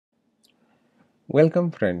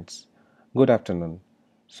Welcome friends, good afternoon.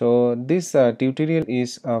 So this tutorial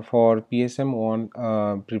is for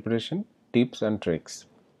PSM-1 preparation tips and tricks.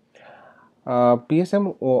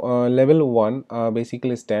 PSM level 1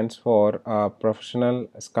 basically stands for Professional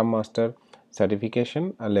Scrum Master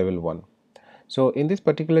Certification level 1. So in this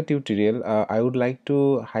particular tutorial I would like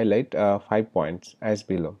to highlight 5 points as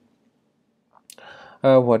below.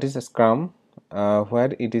 What is a Scrum,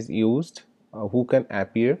 where it is used, who can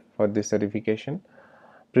appear for this certification,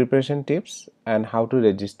 preparation tips, and how to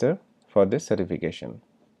register for this certification.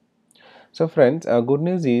 So friends, good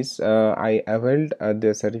news is I availed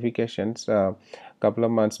the certifications couple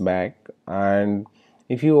of months back, and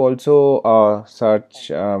if you also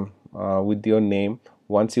search with your name,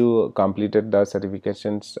 once you completed the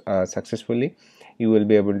certifications successfully, you will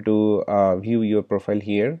be able to view your profile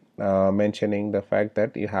here, mentioning the fact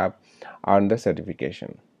that you have earned the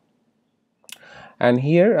certification. And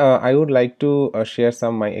here I would like to share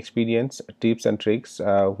some my experience, tips and tricks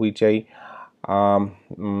which I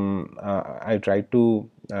try to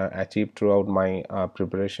achieve throughout my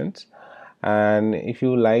preparations. And if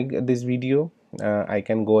you like this video, I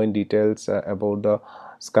can go in details about the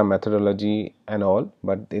Scrum methodology and all,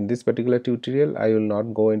 but in this particular tutorial I will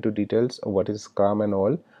not go into details of what is Scrum and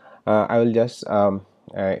all. I will just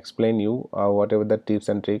explain you whatever the tips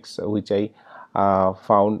and tricks which I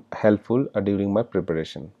found helpful during my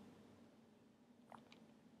preparation.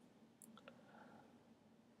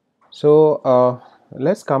 So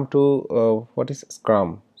let's come to what is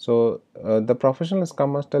Scrum. So the Professional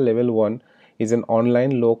Scrum Master Level 1 is an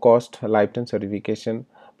online low-cost lifetime certification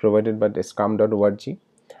provided by the scrum.org.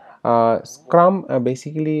 Scrum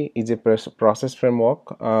basically is a process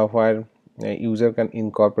framework where a user can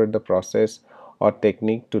incorporate the process or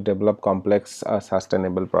technique to develop complex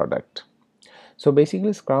sustainable product. So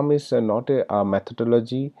basically Scrum is not a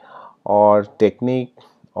methodology or technique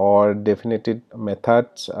or definitive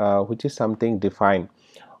methods which is something defined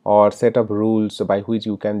or set of rules by which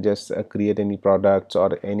you can just create any products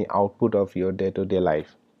or any output of your day-to-day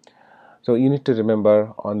life. So you need to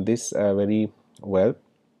remember on this very well.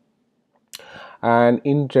 And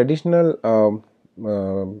in traditional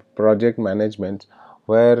project management,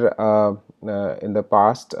 where in the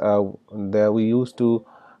past there we used to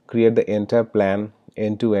create the entire plan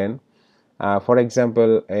end to end. For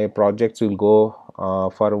example, a project will go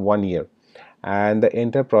for 1 year, and the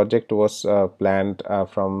entire project was planned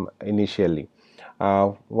from initially.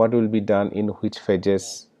 What will be done in which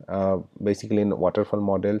phases, basically in waterfall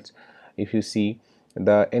models. If you see,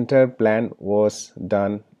 the entire plan was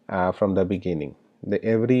done from the beginning. The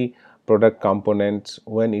every product components,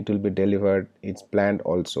 when it will be delivered, it's planned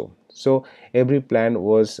also. So every plan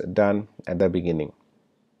was done at the beginning.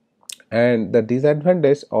 And the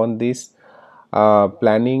disadvantage on this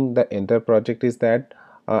planning the entire project is that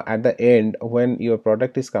at the end, when your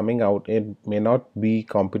product is coming out, it may not be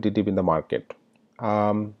competitive in the market.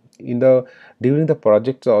 In the During the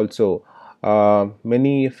projects also,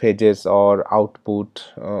 many phases or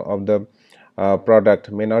output of the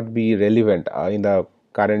product may not be relevant in the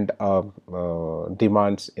current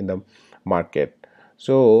demands in the market.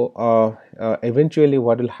 So eventually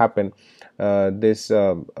what will happen, this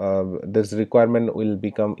requirement will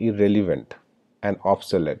become irrelevant and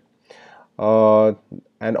obsolete. uh,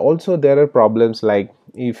 and also there are problems like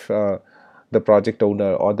if the project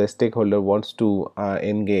owner or the stakeholder wants to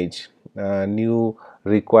engage new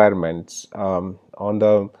requirements on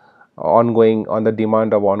the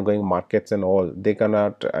demand of ongoing markets and all, they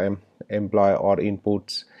cannot employ or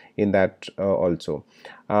inputs in that also,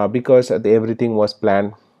 because everything was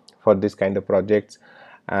planned for this kind of projects,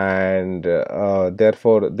 and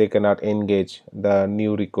therefore they cannot engage the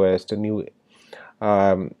new request, new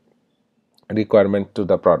um, requirement to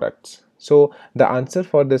the products. So the answer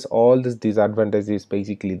for this all this disadvantage is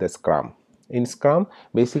basically the Scrum. In Scrum,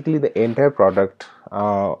 basically the entire product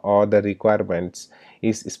or the requirements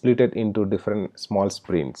is split into different small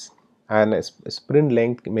sprints, and sprint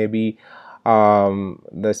length may be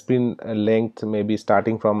the sprint length may be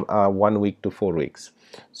starting from 1 week to 4 weeks.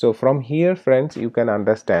 So from here friends, you can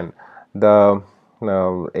understand the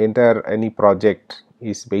entire any project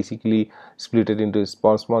is basically split it into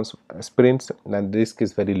small sprints, and the risk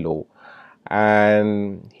is very low.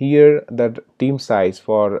 And here the team size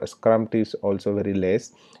for Scrum is also very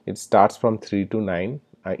less. It starts from 3 to 9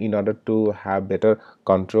 in order to have better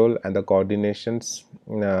control and the coordinations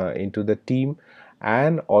into the team,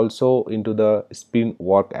 and also into the sprint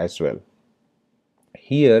work as well.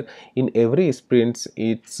 Here in every sprints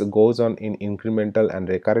it goes on in incremental and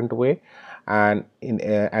recurrent way, and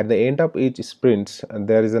at the end of each sprint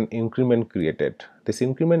there is an increment created. This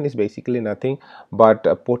increment is basically nothing but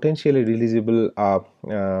potentially releasable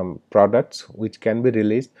products which can be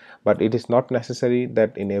released, but it is not necessary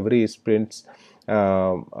that in every sprint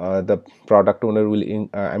the product owner will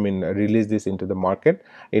release this into the market.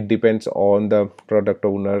 It depends on the product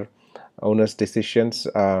owner's decisions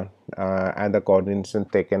and the coordination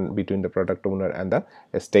taken between the product owner and the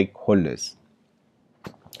stakeholders.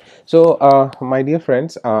 So my dear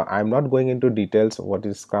friends, I'm not going into details what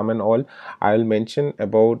is Scrum and all. I'll mention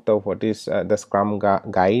about what is the Scrum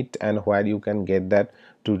guide and where you can get that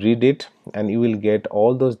to read it, and you will get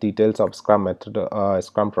all those details of Scrum method,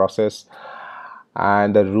 Scrum process,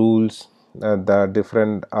 and the rules, the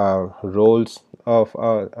different roles of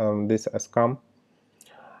this Scrum.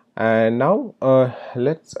 And now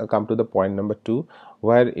let's come to the point number 2,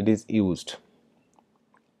 where it is used.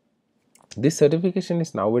 This certification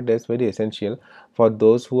is nowadays very essential for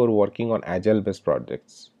those who are working on agile based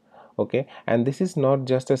projects. Okay, and this is not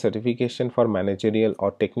just a certification for managerial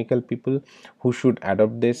or technical people who should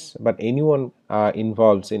adopt this, but anyone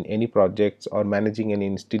involved in any projects or managing any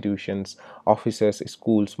institutions, offices,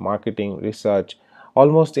 schools, marketing, research.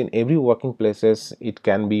 Almost in every working places it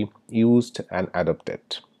can be used and adopted.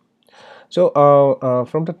 So,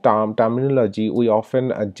 from the terminology, we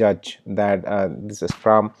often judge that this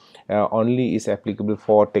Scrum only is applicable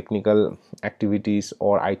for technical activities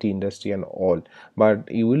or IT industry and all. But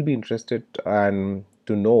you will be interested to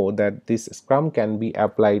know that this Scrum can be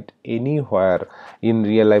applied anywhere in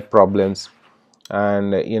real life problems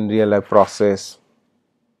and in real life process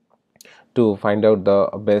to find out the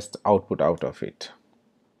best output out of it.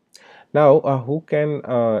 Now, who can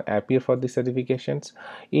appear for these certifications?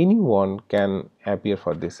 Anyone can appear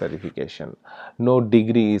for this certification. No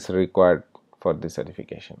degree is required for this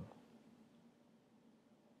certification.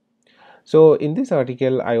 So, in this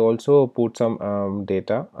article, I also put some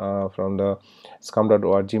data from the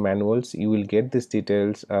scrum.org manuals. You will get these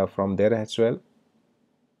details from there as well.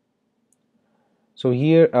 So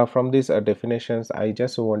here from these definitions, I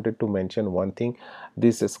just wanted to mention one thing.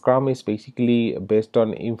 This Scrum is basically based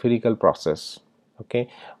on empirical process. Okay,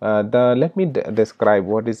 let me describe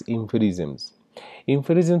what is empiricisms.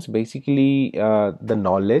 Empiricisms basically the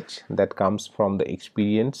knowledge that comes from the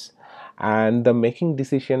experience and the making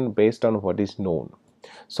decision based on what is known.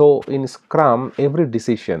 So in Scrum, every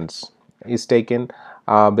decisions is taken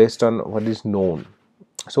based on what is known.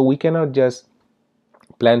 So we cannot just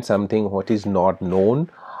plan something what is not known,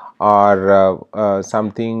 or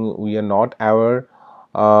something we are not aware.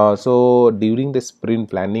 So during the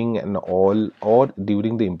sprint planning and all, or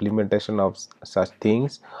during the implementation of such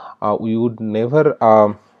things, we would never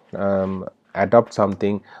adopt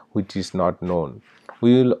something which is not known.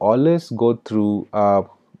 We will always go through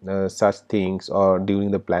such things or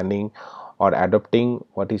during the planning or adopting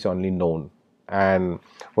what is only known. And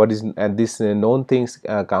what is and this known things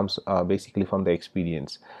comes basically from the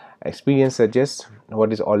experience suggests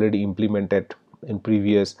what is already implemented in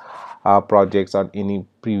previous projects or any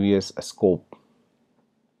previous scope.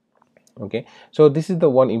 Okay, so this is the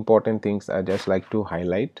one important things I just like to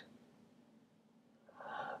highlight.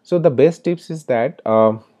 So the best tips is that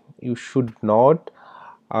you should not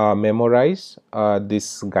memorize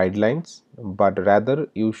these guidelines, but rather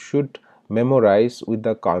you should memorize with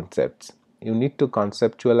the concepts. You need to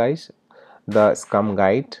conceptualize the Scrum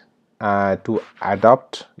guide to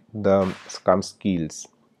adopt the Scrum skills.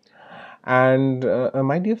 And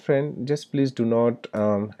my dear friend, just please do not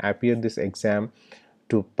appear this exam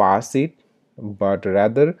to pass it, but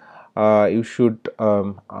rather you should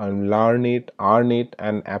learn it, earn it,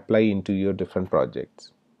 and apply into your different projects.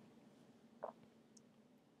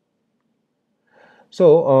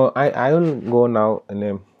 So I will go now in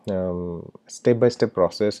a step-by-step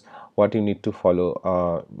process what you need to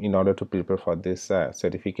follow in order to prepare for this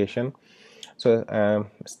certification. So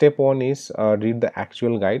step 1 is read the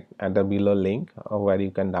actual guide at the below link where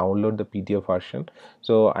you can download the PDF version.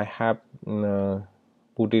 So I have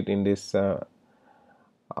put it in this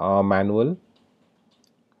manual.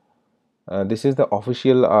 This is the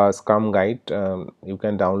official Scrum guide you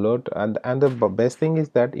can download, and the best thing is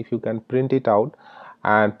that if you can print it out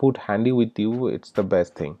and put handy with you, it's the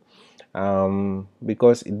best thing,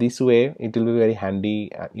 because this way it will be very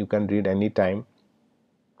handy. You can read anytime,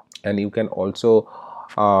 and you can also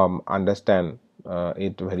understand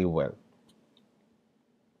it very well.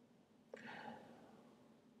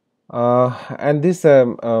 And this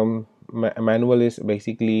manual is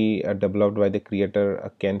basically developed by the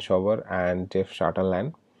creator Ken Shower and Jeff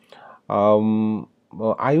Sutherland.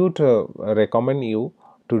 I would recommend you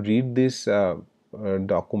to read this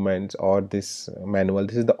documents or this manual.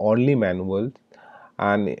 This is the only manual,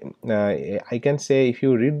 and I can say if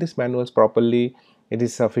you read these manuals properly, it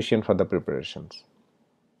is sufficient for the preparations.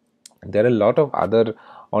 There are a lot of other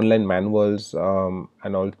online manuals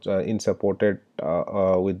and also in supported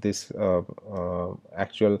with this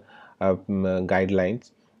actual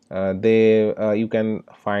guidelines. They You can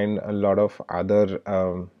find a lot of other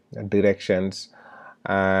directions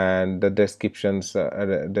and the descriptions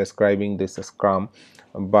describing this scrum,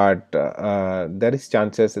 but there is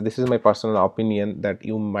chances, this is my personal opinion, that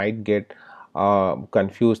you might get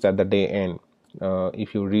confused at the day end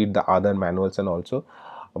if you read the other manuals and also.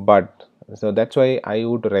 But so that's why I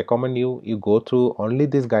would recommend you go through only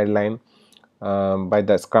this guideline by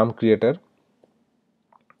the scrum creator,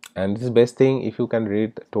 and this is best thing if you can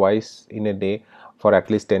read twice in a day for at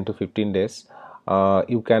least 10 to 15 days.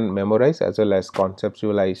 You can memorize as well as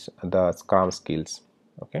conceptualize the scrum skills.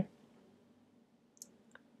 Okay,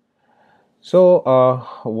 so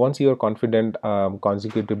once you are confident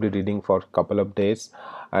consecutively reading for a couple of days,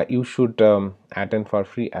 you should attend for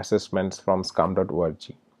free assessments from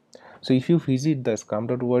scrum.org. So if you visit the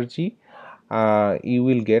scrum.org, you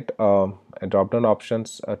will get a drop down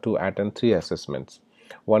options to attend three assessments.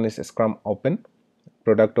 One is Scrum Open,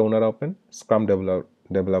 Product Owner Open, Scrum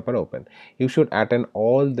Developer Open. You should attend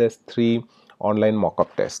all these three online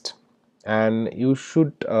mock-up tests, and you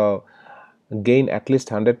should gain at least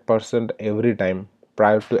 100% every time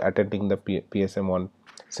prior to attending the PSM-1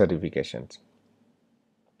 certifications.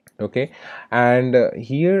 Okay, and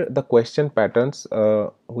here the question patterns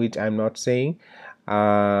which I'm not saying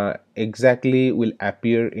exactly will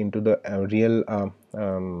appear into the real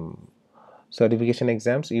certification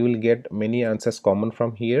exams. You will get many answers common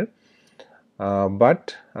from here,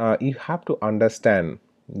 but you have to understand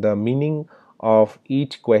the meaning of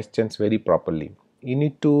each questions very properly. You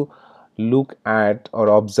need to look at or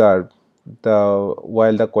observe the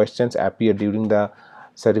while the questions appear during the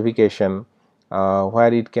certification,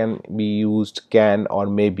 where it can be used can or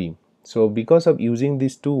maybe. So because of using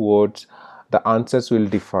these two words, the answers will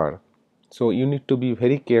differ. So you need to be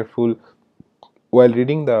very careful while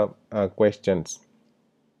reading the questions.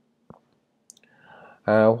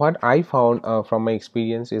 What I found from my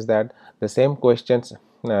experience is that the same questions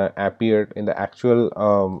appeared in the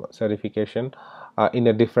actual certification in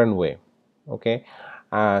a different way. Okay,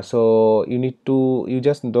 so you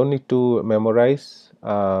just don't need to memorize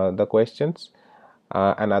the questions,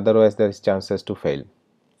 and otherwise there is chances to fail.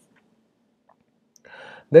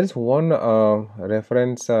 There is one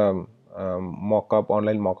reference mock-up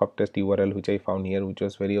online mock-up test URL which I found here, which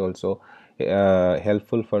was very also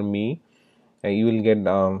helpful for me. You will get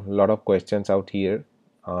a lot of questions out here.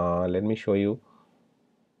 Let me show you.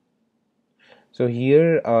 So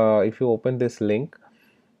here if you open this link,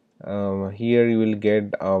 here you will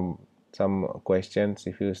get some questions.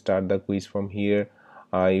 If you start the quiz from here,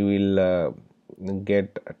 you will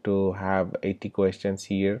get to have 80 questions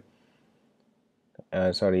here.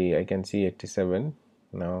 Sorry, I can see 87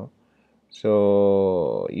 now.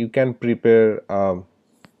 So you can prepare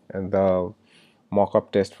the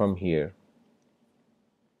mock-up test from here.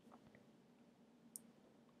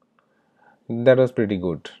 That was pretty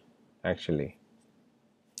good actually.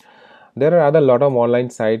 There are other lot of online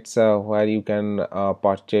sites where you can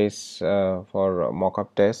purchase for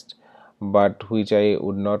mock-up test, but which I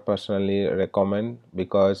would not personally recommend,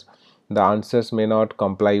 because the answers may not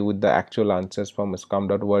comply with the actual answers from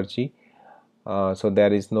scrum.org. So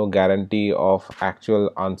there is no guarantee of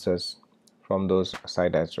actual answers from those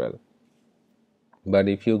sites as well. But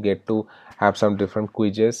if you get to have some different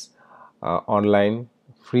quizzes online,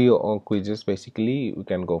 free quizzes, basically you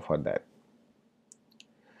can go for that.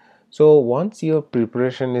 So once your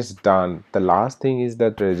preparation is done, the last thing is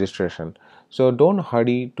that registration. So don't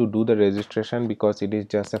hurry to do the registration, because it is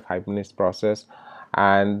just a 5 minutes process,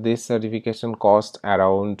 and this certification costs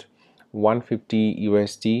around 150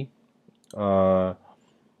 USD,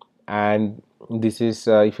 and this is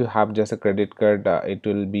if you have just a credit card, it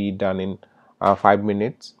will be done in 5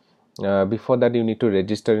 minutes. Before that, you need to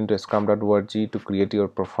register into scrum.org to create your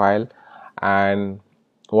profile, and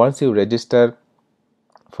once you register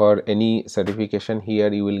for any certification,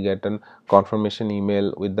 here you will get a confirmation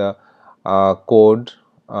email with the code,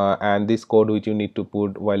 and this code which you need to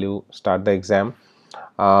put while you start the exam.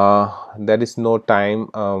 There is no time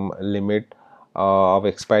limit of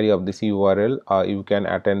expiry of this URL. You can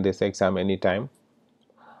attend this exam anytime,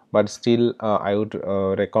 but still I would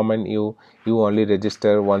recommend you only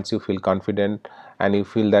register once you feel confident and you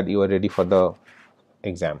feel that you are ready for the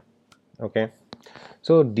exam. Okay,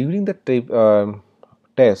 so during the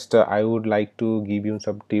test, I would like to give you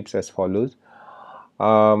some tips as follows.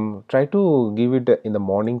 Try to give it in the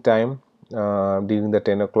morning time, during the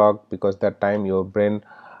 10 o'clock, because that time your brain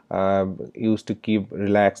used to keep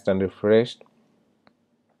relaxed and refreshed.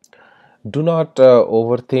 Do not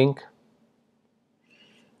overthink,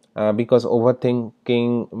 because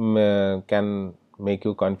overthinking can make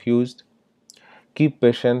you confused. Keep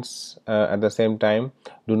patience. At the same time,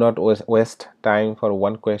 do not waste time for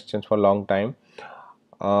one question for long time.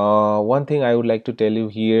 One thing I would like to tell you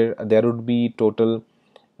here, there would be total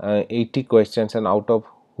 80 questions, and out of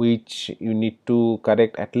which you need to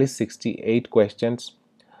correct at least 68 questions.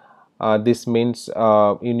 This means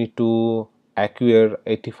you need to acquire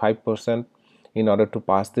 85% in order to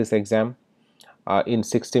pass this exam in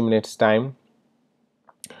 60 minutes time.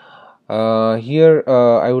 Here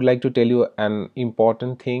I would like to tell you an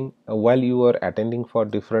important thing. While you are attending for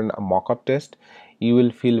different mock-up test, you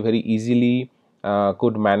will feel very easily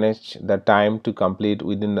could manage the time to complete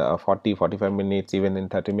within 40-45 minutes, even in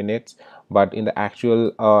 30 minutes. But in the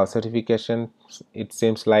actual certification, it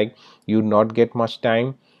seems like you not get much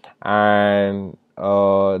time, and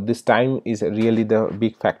this time is really the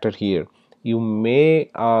big factor here. You may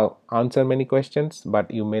answer many questions, but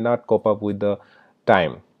you may not cope up with the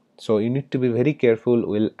time. So you need to be very careful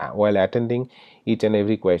while attending each and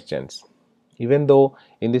every questions. Even though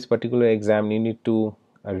in this particular exam you need to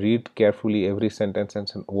read carefully every sentence and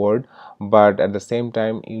word, but at the same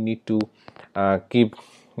time you need to keep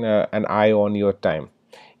an eye on your time.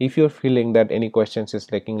 If you're feeling that any questions is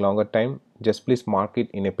taking longer time, just please mark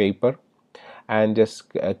it in a paper and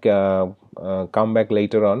just come back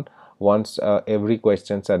later on once every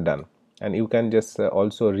questions are done, and you can just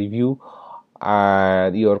also review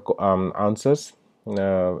your answers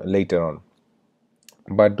later on.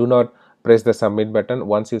 But do not press the submit button.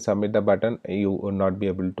 Once you submit the button, you will not be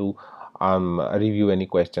able to review any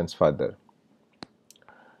questions further.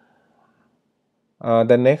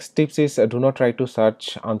 The next tips is, do not try to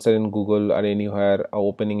search answer in Google or anywhere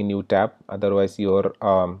opening a new tab, otherwise your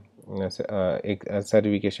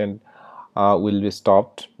certification will be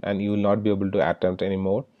stopped and you will not be able to attempt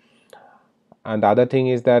anymore. And the other thing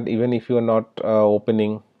is that even if you are not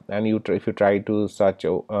opening, and if you try to search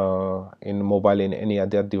in mobile, in any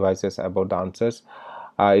other devices about the answers,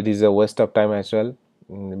 it is a waste of time as well.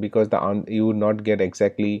 Because you would not get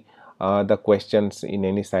exactly the questions in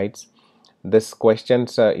any sites. This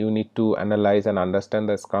questions you need to analyze and understand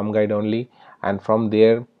the Scrum guide only, and from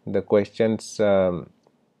there the questions will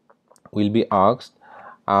be asked,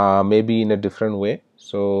 maybe in a different way.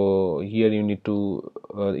 So here you need to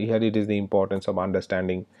here it is the importance of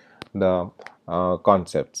understanding the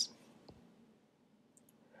concepts.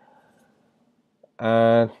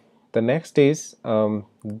 And the next is,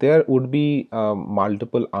 there would be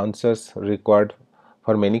multiple answers required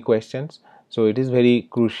for many questions. So it is very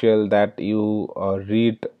crucial that you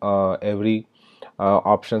read every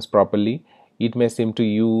options properly. It may seem to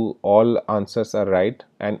you all answers are right,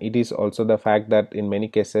 and it is also the fact that in many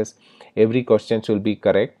cases every question should be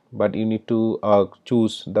correct, but you need to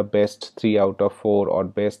choose the best 3 out of 4 or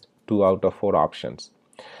best 2 out of 4 options.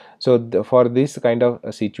 So for this kind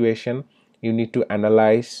of situation, you need to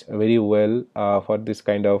analyze very well for this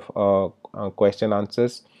kind of question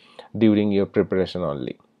answers during your preparation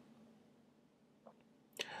only.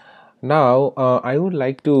 Now I would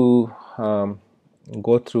like to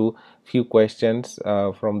go through few questions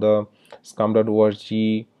from the scrum.org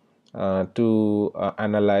to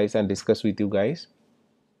analyze and discuss with you guys.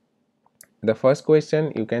 The first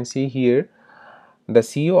question you can see here: the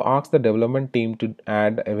CEO asks the development team to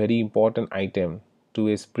add a very important item to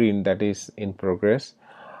a sprint that is in progress.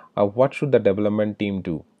 What should the development team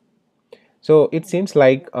do? So it seems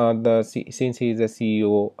like since he is a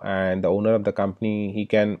CEO and the owner of the company, he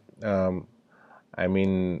can I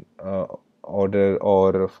mean order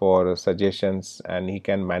or for suggestions, and he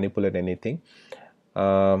can manipulate anything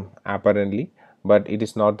apparently, but it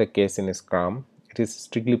is not the case in Scrum. It is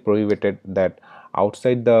strictly prohibited that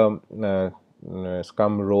outside the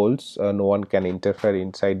Scrum roles, no one can interfere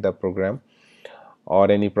inside the program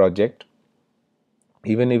or any project.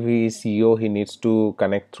 Even if he is CEO, he needs to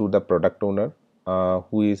connect through the product owner,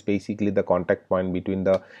 who is basically the contact point between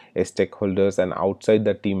the stakeholders and outside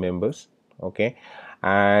the team members. Okay,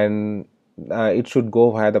 and it should go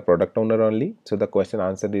via the product owner only. So the question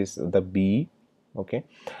answer is the B. Okay,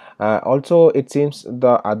 also it seems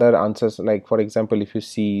the other answers, like for example, if you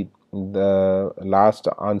see the last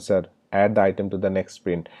answer, add the item to the next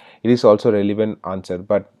sprint, it is also relevant answer,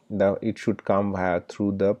 but it should come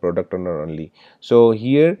through the product owner only. So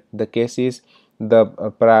here the case is the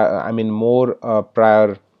more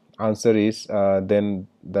prior answer is then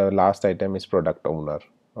the last item is product owner.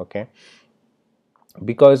 Okay,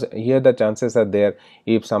 because here the chances are there,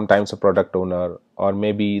 if sometimes a product owner or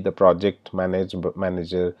maybe the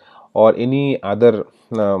manager or any other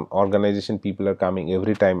organization people are coming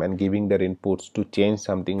every time and giving their inputs to change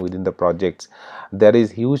something within the projects, there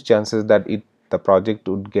is huge chances that the project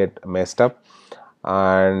would get messed up.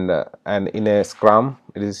 And in a scrum,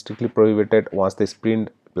 it is strictly prohibited. Once the sprint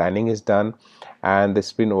planning is done and the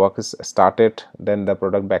sprint work is started, then the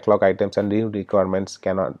product backlog items and new requirements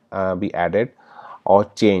cannot be added or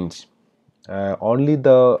change. Only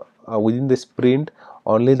the within the sprint,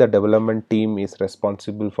 only the development team is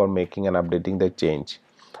responsible for making and updating the change.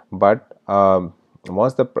 But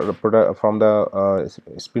once the product from the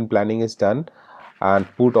sprint planning is done and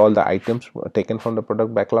put all the items taken from the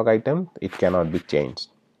product backlog item, it cannot be changed.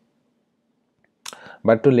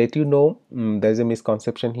 But to let you know, there is a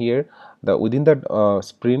misconception here. The within the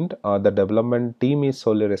sprint, the development team is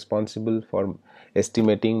solely responsible for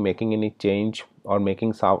estimating, making any change or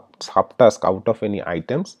making subtask out of any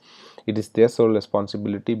items. It is their sole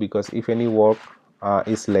responsibility, because if any work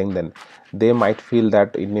is lengthened, they might feel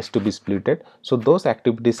that it needs to be splitted, so those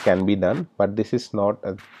activities can be done. But this is not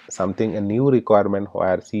something, a new requirement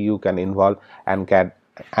where CU can involve and can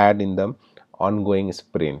add in the ongoing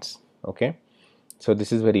sprints. Okay, so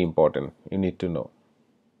this is very important, you need to know.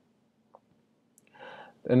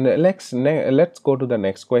 And let's go to the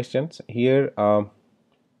next questions here.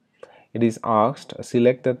 It is asked,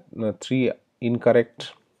 select the three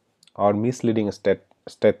incorrect or misleading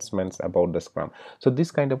statements about the scrum. So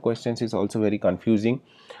this kind of questions is also very confusing.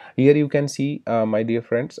 Here you can see, my dear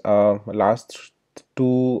friends, last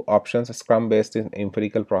two options, scrum based in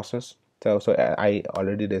empirical process. So I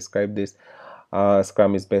already described this.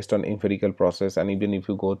 Scrum is based on empirical process, and even if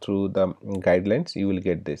you go through the guidelines, you will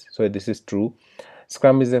get this. So this is true.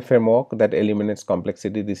 Scrum is a framework that eliminates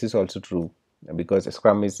complexity. This is also true, because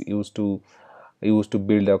Scrum is used to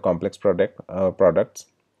build a complex products.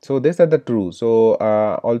 So these are the true. So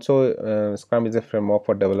also Scrum is a framework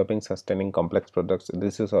for developing sustaining complex products.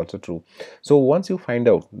 This is also true. So once you find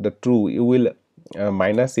out the true, you will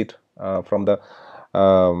minus it from the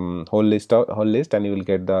whole list, and you will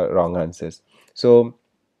get the wrong answers. So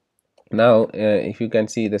now if you can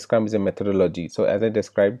see, the Scrum is a methodology. So as I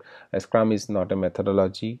described, a Scrum is not a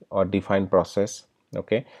methodology or defined process.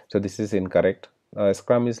 Okay, so this is incorrect.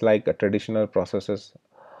 Scrum is like a traditional processes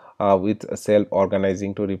with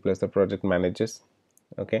self-organizing to replace the project managers.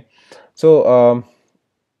 Okay, so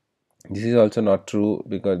this is also not true,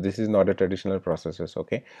 because this is not a traditional processes.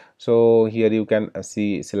 Okay, so here you can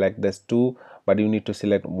select this two, but you need to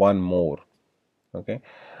select one more. Okay,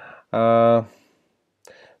 uh,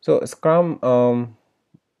 so Scrum,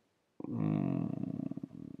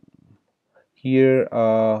 here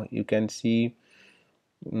you can see,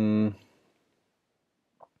 um,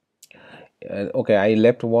 okay, I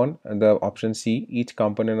left one, the option C. Each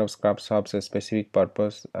component of Scrum serves a specific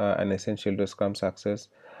purpose and essential to Scrum success,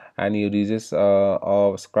 and uses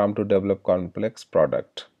of Scrum to develop complex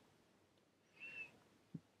product.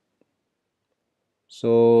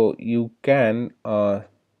 So you can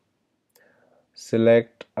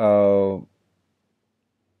select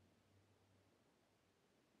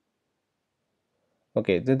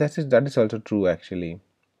okay, that is also true actually.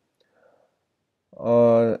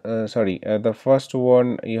 Sorry, the first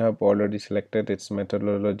one you have already selected, its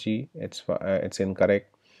methodology, it's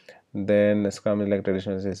incorrect. Then Scrum like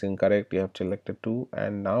traditional is incorrect, you have selected two,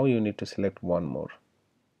 and now you need to select one more.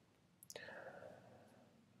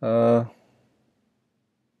 uh,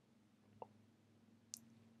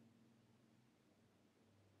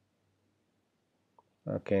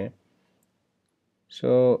 okay,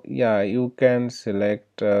 so yeah, you can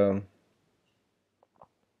select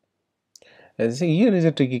see, here is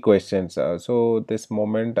a tricky question. So this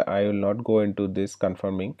moment I will not go into this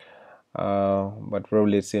confirming, but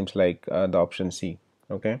probably it seems like the option C.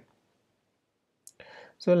 Okay,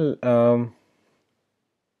 so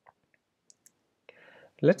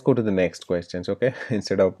let's go to the next questions. Okay,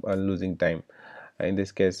 instead of losing time. In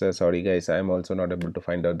this case, sorry guys, I'm also not able to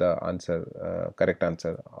find out the answer, correct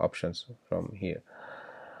answer options from here.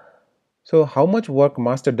 So how much work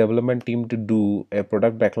must a development team to do a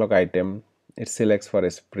product backlog item it selects for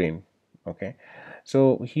a sprint? Okay,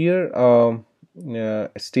 so here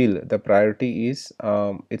still the priority is,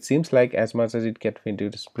 it seems like as much as it gets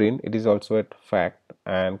into the sprint, it is also a fact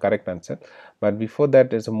and correct answer. But before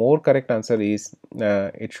that, there's a more correct answer is,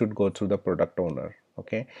 it should go through the product owner.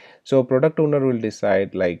 Okay, so product owner will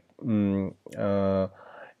decide, like, I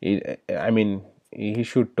mean, he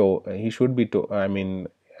should be I mean,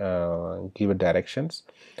 give a directions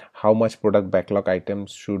how much product backlog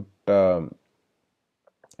items should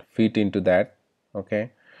fit into that.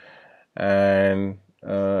 Okay. And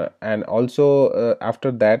also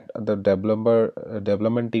after that, the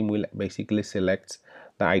development team will basically selects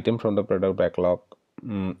the item from the product backlog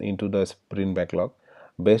into the sprint backlog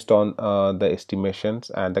based on the estimations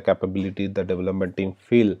and the capability the development team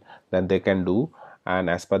feel that they can do, and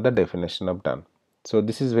as per the definition of done. So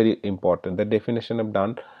this is very important. The definition of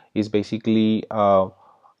done is basically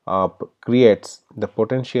creates the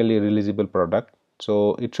potentially releasable product,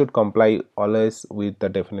 so it should comply always with the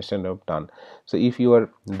definition of done. So if you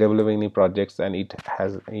are developing any projects and it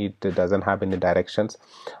doesn't have any directions,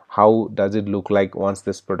 how does it look like once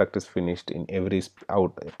this product is finished in every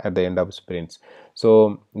out at the end of sprints?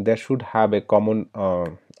 So there should have a common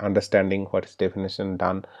understanding what is definition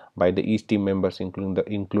done by the each team members,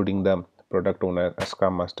 including the product owner, a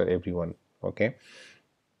scrum master, everyone. Okay,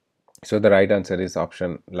 so the right answer is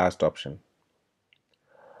option, last option.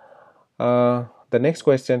 The next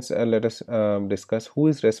questions, let us discuss who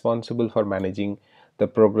is responsible for managing the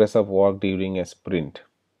progress of work during a sprint.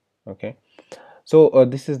 Okay, so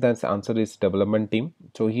this is the answer is development team.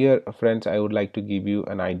 So here, friends, I would like to give you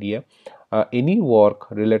an idea. Any work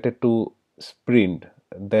related to sprint,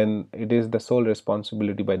 then it is the sole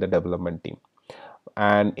responsibility by the development team.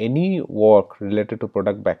 And any work related to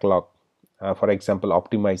product backlog, for example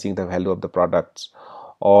optimizing the value of the products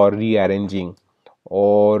or rearranging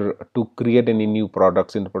or to create any new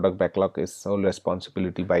products in the product backlog, is sole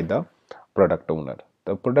responsibility by the product owner.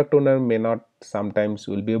 The product owner may not sometimes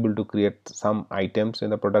will be able to create some items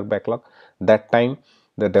in the product backlog. That time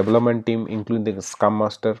the development team including the scrum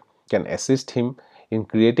master can assist him in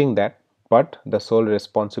creating that, but the sole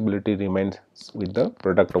responsibility remains with the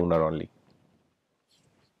product owner only.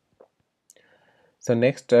 So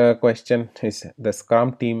next question is, the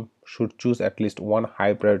Scrum team should choose at least one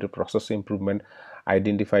high priority process improvement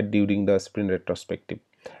identified during the sprint retrospective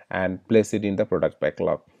and place it in the product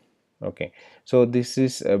backlog. Okay, so this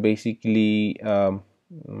is basically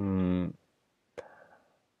mm,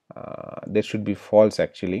 there should be false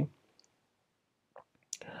actually.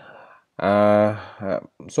 uh,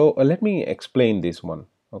 let me explain this one.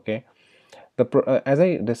 Okay, as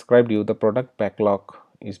I described you, the product backlog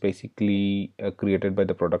is basically created by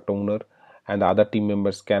the product owner, and the other team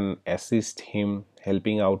members can assist him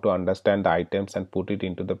helping out to understand the items and put it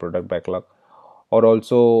into the product backlog. Or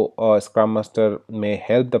also scrum master may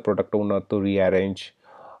help the product owner to rearrange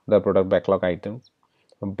the product backlog items.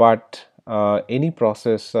 But any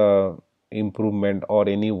process improvement or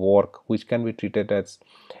any work which can be treated as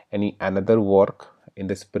any another work in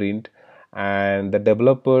the sprint, and the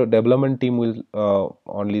development team will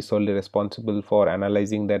only solely responsible for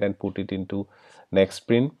analyzing that and put it into next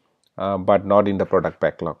sprint, but not in the product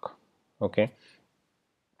backlog. Okay,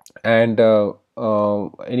 and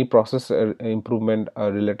any process improvement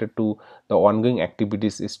related to the ongoing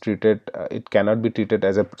activities is treated, it cannot be treated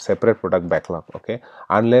as a separate product backlog. Okay,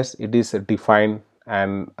 unless it is defined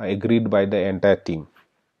and agreed by the entire team.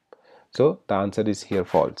 So the answer is here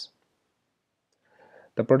false.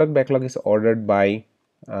 The product backlog is ordered by,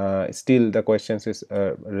 still the questions is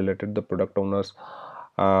related to the product owner's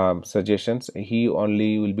suggestions. He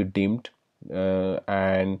only will be deemed,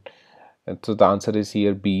 and so the answer is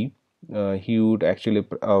here B. He would actually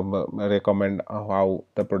recommend how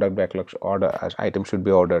the product backlog item should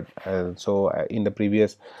be ordered. So in the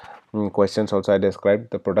previous questions also I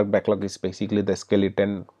described, the product backlog is basically the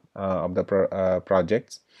skeleton of the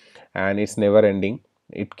projects, and it's never ending,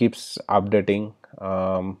 it keeps updating.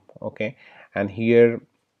 Okay, and here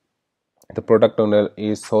the product owner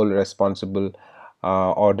is sole responsible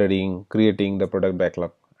ordering, creating the product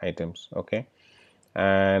backlog items. Okay,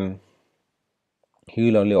 and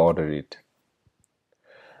he will only order it.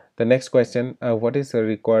 The next question, what is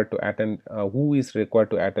required to attend, who is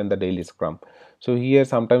required to attend the daily scrum? So here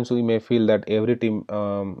sometimes we may feel that every team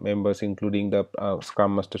members including the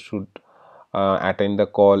scrum master should attend the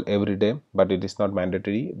call every day, but it is not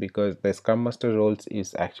mandatory because the scrum master roles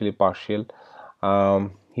is actually partial.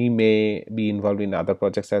 He may be involved in other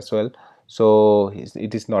projects as well, so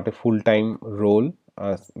it is not a full-time role.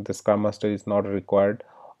 The scrum master is not required,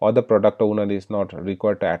 or the product owner is not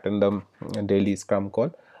required to attend the daily scrum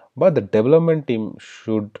call, but the development team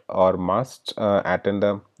should or must attend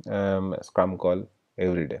the scrum call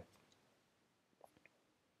every day.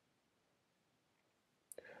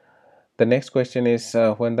 The next question is,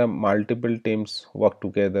 when the multiple teams work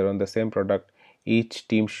together on the same product, each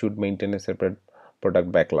team should maintain a separate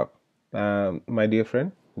product backlog. My dear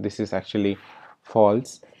friend, this is actually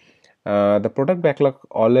false. The product backlog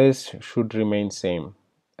always should remain same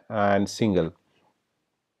and single,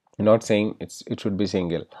 not saying it should be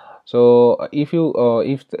single. So if you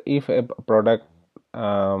if a product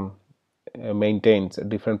maintains a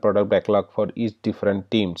different product backlog for each different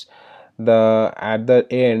teams. The at the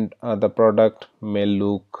end, the product may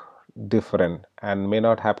look different and may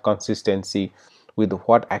not have consistency with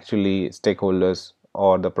what actually stakeholders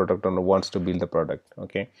or the product owner wants to build the product.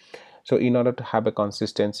 Okay, so in order to have a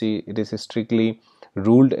consistency, it is strictly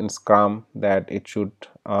ruled in Scrum that it should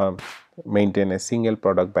maintain a single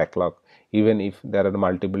product backlog even if there are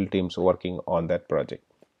multiple teams working on that project.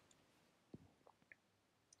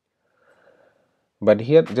 But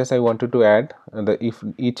here just I wanted to add the if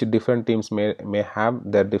each different teams may have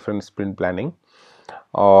their different sprint planning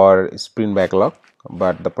or sprint backlog,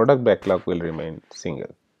 but the product backlog will remain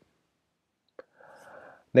single.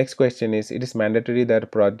 Next question is, it is mandatory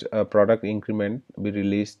that product increment be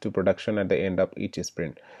released to production at the end of each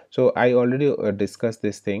sprint. So I already discussed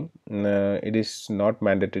this thing. It is not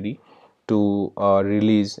mandatory to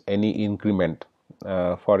release any increment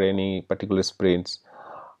for any particular sprints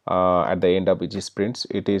at the end of each sprints.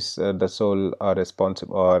 It is the sole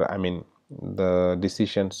responsible, or I mean the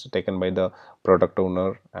decisions taken by the product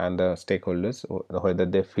owner and the stakeholders, whether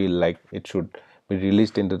they feel like it should be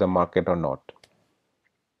released into the market or not.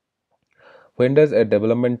 When does a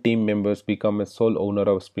development team members become a sole owner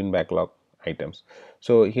of sprint backlog items?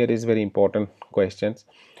 So here is very important questions.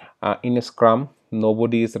 In a Scrum,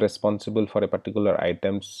 nobody is responsible for a particular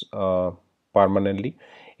items permanently.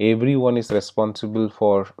 Everyone is responsible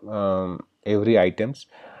for every items,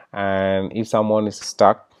 and if someone is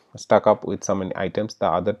stuck up with some items, the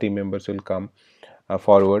other team members will come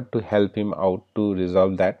forward to help him out to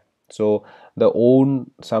resolve that. So the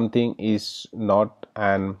own something is not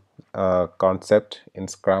an concept in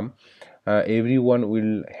Scrum. Everyone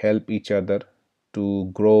will help each other to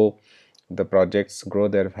grow the projects, grow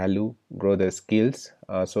their value, grow their skills.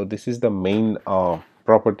 So this is the main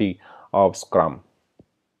property of Scrum.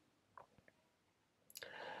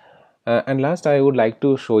 And last, I would like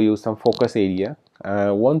to show you some focus area.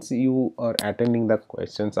 Once you are attending the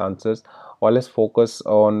questions answers, always focus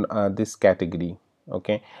on this category.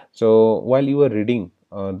 Okay, so while you are reading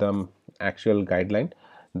the actual guideline,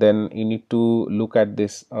 then you need to look at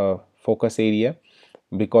this focus area,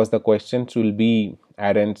 because the questions will be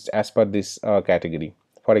arranged as per this category.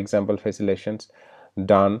 For example, facilitations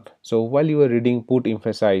done. So while you are reading, put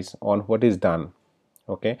emphasis on what is done.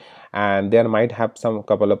 Okay, and there might have some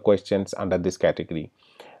couple of questions under this category.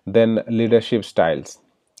 Then leadership styles,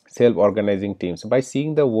 self-organizing teams. By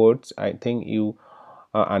seeing the words, I think you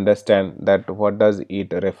understand that what does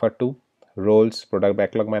it refer to. Roles, product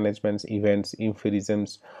backlog management, events,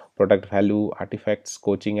 empiricisms, product value, artifacts,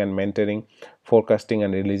 coaching and mentoring, forecasting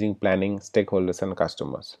and releasing, planning, stakeholders and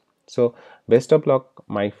customers. So best of luck,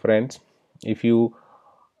 my friends. If you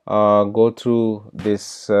go through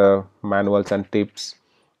this manuals and tips,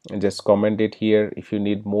 and just comment it here. If you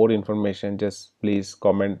need more information, just please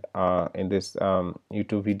comment in this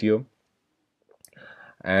YouTube video.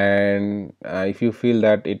 And if you feel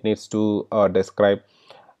that it needs to describe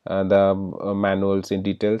the manuals in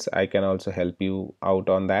details, I can also help you out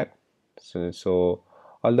on that. So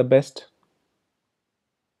all the best.